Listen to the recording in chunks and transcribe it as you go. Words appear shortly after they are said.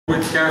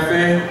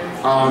Cafe.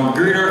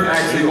 Green Earth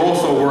actually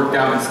also worked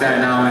out in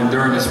Staten Island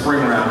during the spring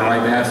round, all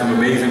right? They have some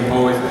amazing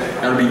poets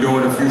that'll be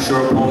doing a few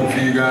short poems for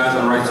you guys,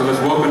 all right? So let's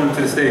welcome them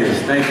to the stage.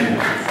 Thank you.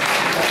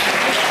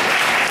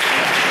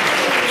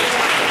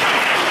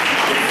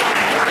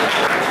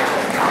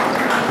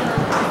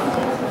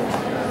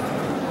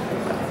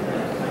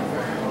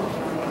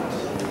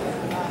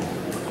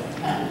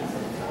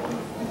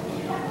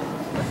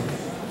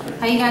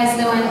 How you guys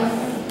doing?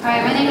 All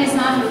right, my name is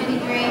Naja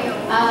 53.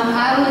 I'm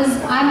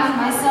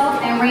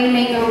myself and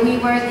Rainmaker. We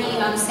were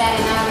the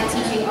Staten Island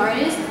teaching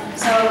artists.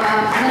 So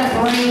I'm gonna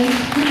bring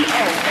two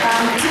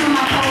of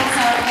my poets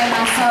up and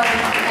myself,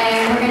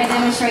 and we're gonna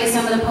demonstrate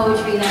some of the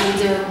poetry that we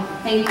do.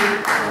 Thank you.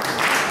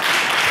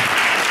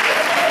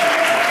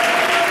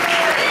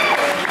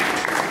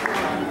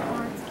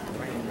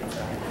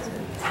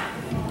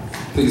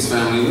 Please,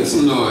 family, make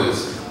some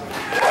noise.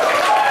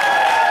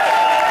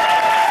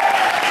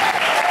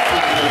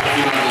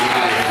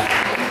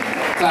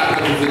 Clap it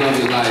up if you love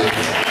your life.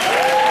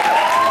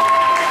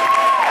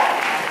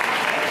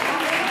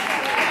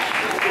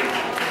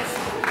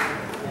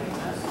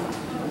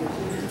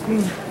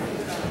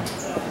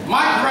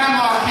 My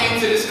grandma came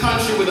to this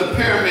country with a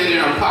pyramid in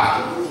her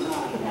pocket.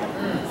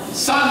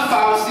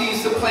 Sunflower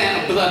seeds to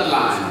plant a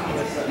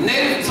bloodline.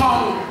 Native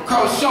tongue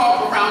curls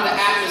sharp around the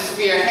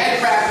atmosphere.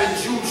 Head wrap and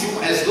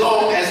juju as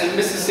long as the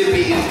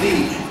Mississippi is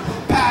deep.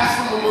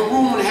 Passed from a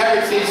maroon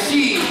heritage,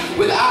 she,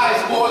 with eyes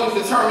boiling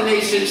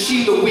determination,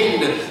 she the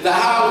wind, the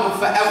howl of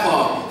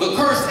forever, the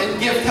curse and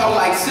gift held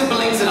like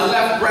siblings in a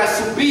left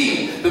breast who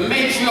be the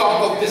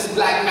matriarch of this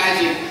black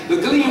magic. The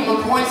gleam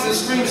of points and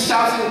screams,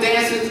 shouting,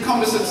 dancing,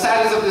 cumbersome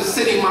saddles of the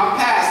city, my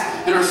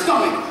past in her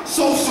stomach,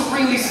 so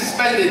serenely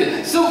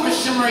suspended, silver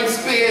shimmering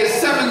spears,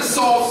 seven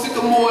soft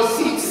sycamores,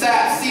 seep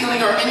sap, sealing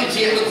her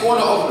energy at the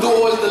corner of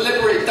doors,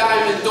 deliberate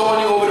diamond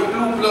dawning over the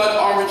blue blood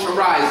orange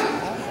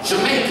horizon.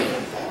 Jamaica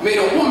made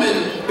a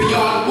woman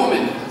beyond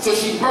woman, so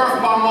she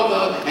birthed my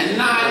mother and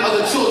 9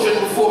 other children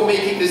before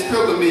making this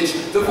pilgrimage.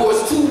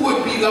 Divorced 2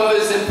 would-be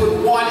lovers and put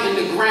one in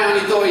the ground.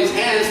 He thought his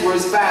hands were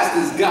as fast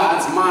as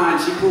God's mind.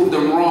 She proved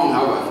him wrong,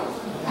 however.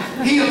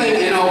 Healing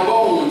in her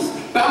bones,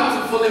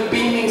 bountiful and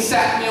beaming,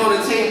 sat me on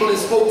a table and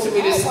spoke to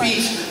me this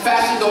speech,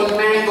 fashioned on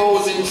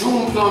mangoes and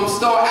June plums,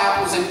 star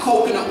apples and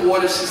coconut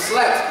water. She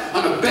slept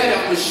on a bed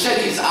of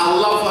machetes. I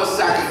love her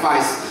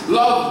sacrifice.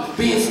 Love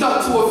being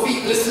stuck to her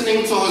feet,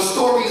 listening to her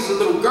stories. As a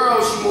little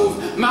girl, she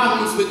moved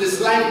mountains with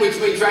this language,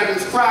 made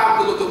dragons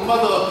cry. The little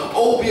mother,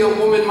 Obia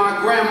woman, my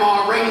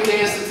grandma, rain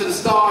dancing to the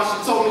stars.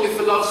 She told me if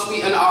you love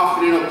sweet and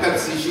often in her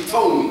Pepsi. She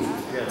told me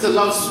to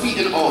love sweet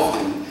and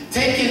often,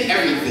 taking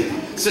everything.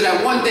 So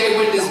that one day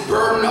when this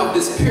burden of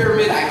this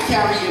pyramid I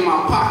carry in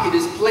my pocket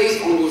is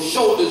placed on your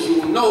shoulders, you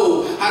will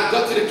know how to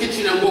go to the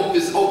kitchen and woke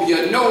this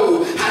Obia,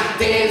 know how to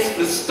dance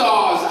for the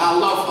stars. I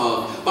love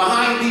her.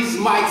 Behind these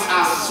mics,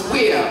 I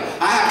swear,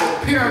 I have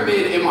a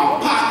pyramid in my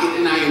pocket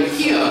and I am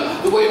here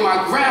the way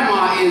my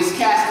grandma is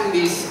casting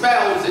these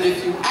spells. And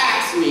if you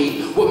ask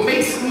me what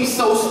makes me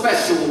so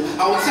special,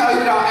 I will tell you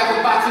without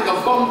ever batting a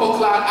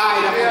bumbo-cloud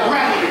eye that my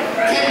grandma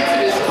came to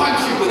this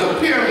country with a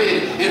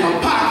pyramid in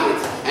her pocket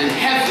and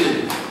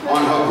heaven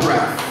on her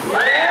breath.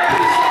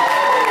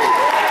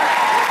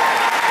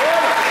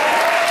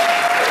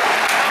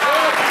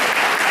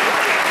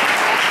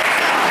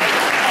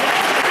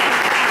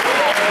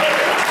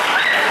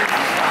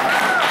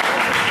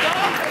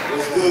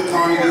 What's good,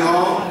 Carnegie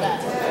Hall?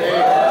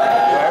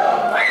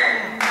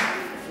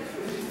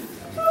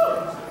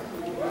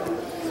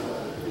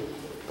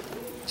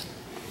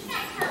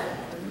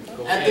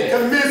 At the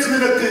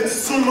commencement of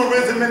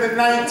consumerism in the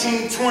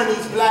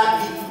 1920s,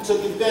 black people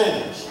took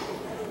advantage.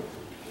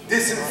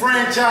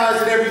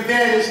 Disenfranchised at every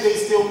vantage, they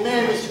still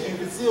managed to be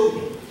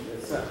resilient.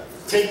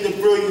 Take the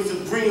brilliance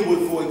of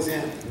Greenwood, for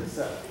example.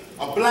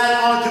 A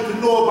black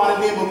entrepreneur by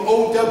the name of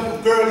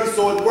O.W. Gurley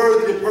saw it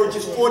worthy to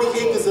purchase 40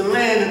 acres of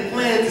land and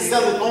planned to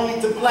sell it only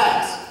to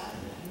blacks.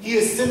 He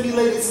has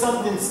simulated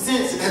something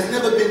since it has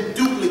never been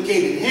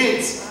duplicated,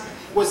 hence,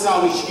 what's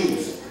our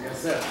excuse?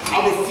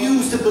 I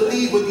refuse to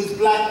believe what these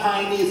black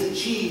pioneers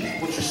achieved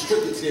was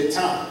restricted to their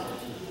time.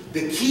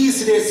 The keys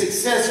to their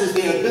success was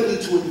their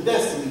ability to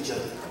invest in each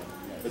other.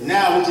 But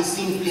now it just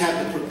seems we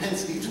have the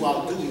propensity to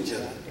outdo each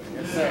other.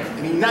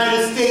 In the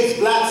United States,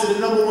 blacks are the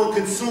 #1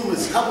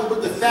 consumers, coupled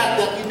with the fact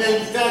that we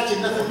manufacture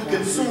nothing we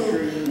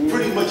consume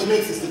pretty much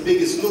makes us the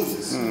biggest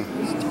losers.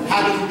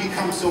 How did we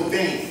become so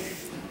vain?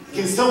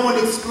 Can someone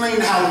explain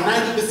how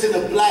 90%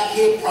 of black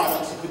hair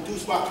products are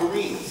produced by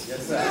Koreans?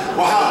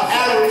 Or how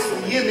Arabs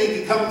from Yemen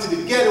can come to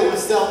the ghetto and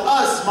sell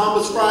us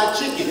Mama's fried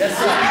chicken?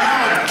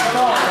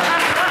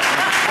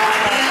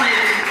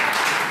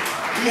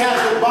 We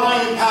have the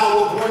buying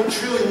power of 1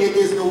 trillion, yet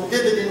there's no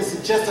dividends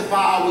to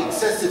justify our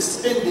excessive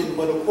spending,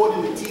 but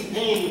according to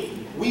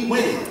T-Pain, we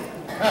win.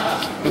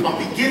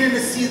 I'm beginning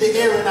to see the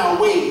error in our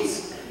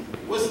ways.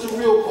 What's the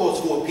real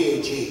cost for a pair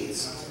of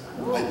J's?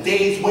 A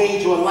day's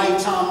wage or a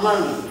lifetime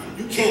learning.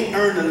 You can't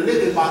earn a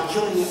living by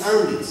killing your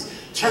earnings,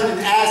 turning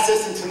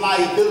assets into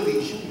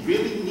liabilities. You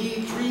really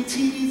need 3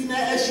 TVs in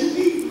that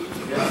SUV?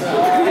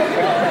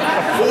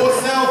 4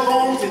 cell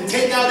phones and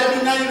take out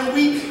every night of the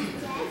week.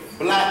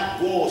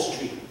 Black Wall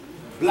Street.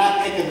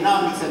 Black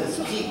economics at its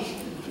peak.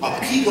 A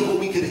peak of what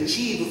we could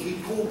achieve if we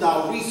pooled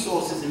our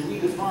resources and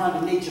redefined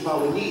the nature of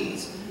our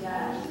needs.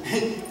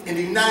 In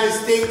the United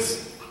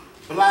States,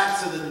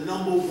 blacks are the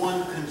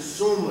 #1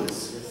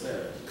 consumers.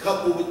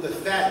 Coupled with the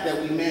fact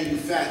that we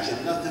manufacture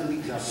nothing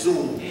we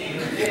consume,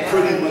 it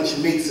pretty much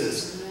makes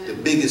us the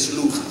biggest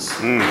losers.